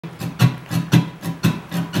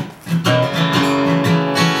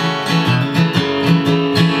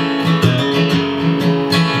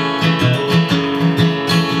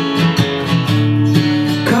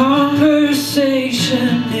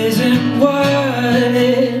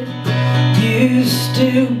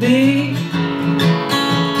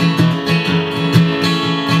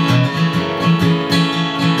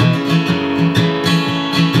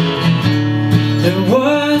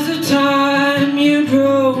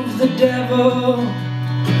drove the devil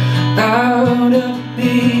out of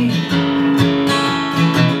me.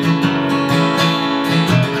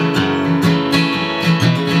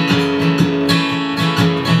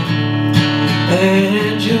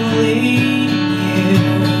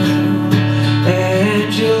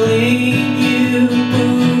 Angeline, you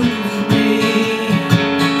move me.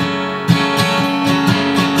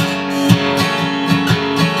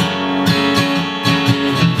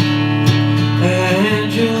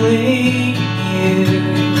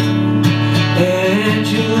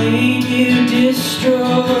 Angeline, you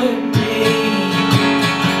destroyed me.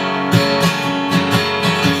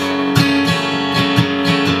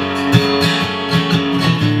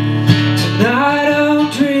 Tonight I'll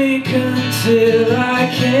drink until I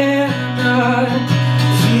cannot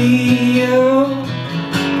feel.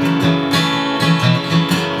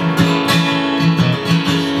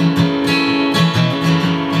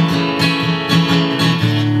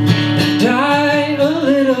 And die a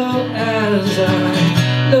little as I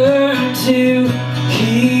learn to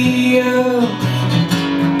heal.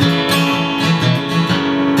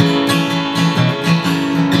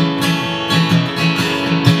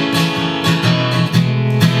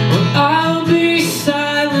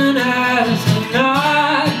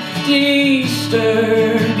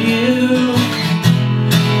 Disturb you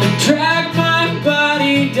and drag my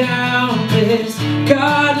body down this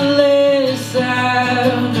godless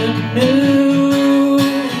avenue.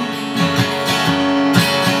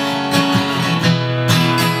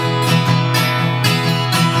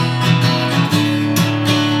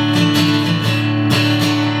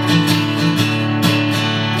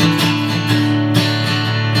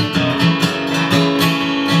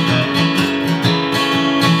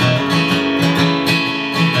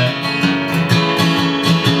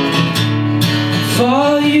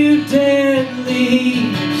 Fall, you dead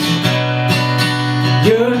leaves,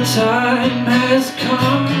 your time has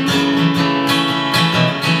come.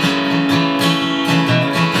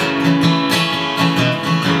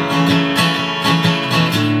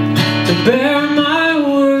 To bear my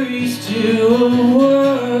worries to a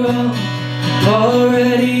world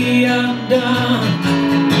already undone.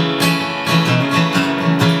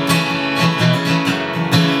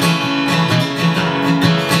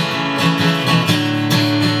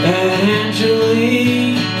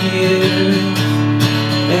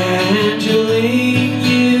 Angeline,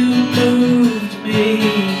 you moved me.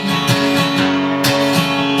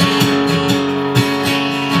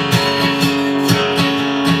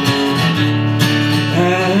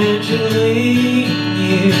 Angeline,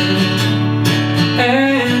 you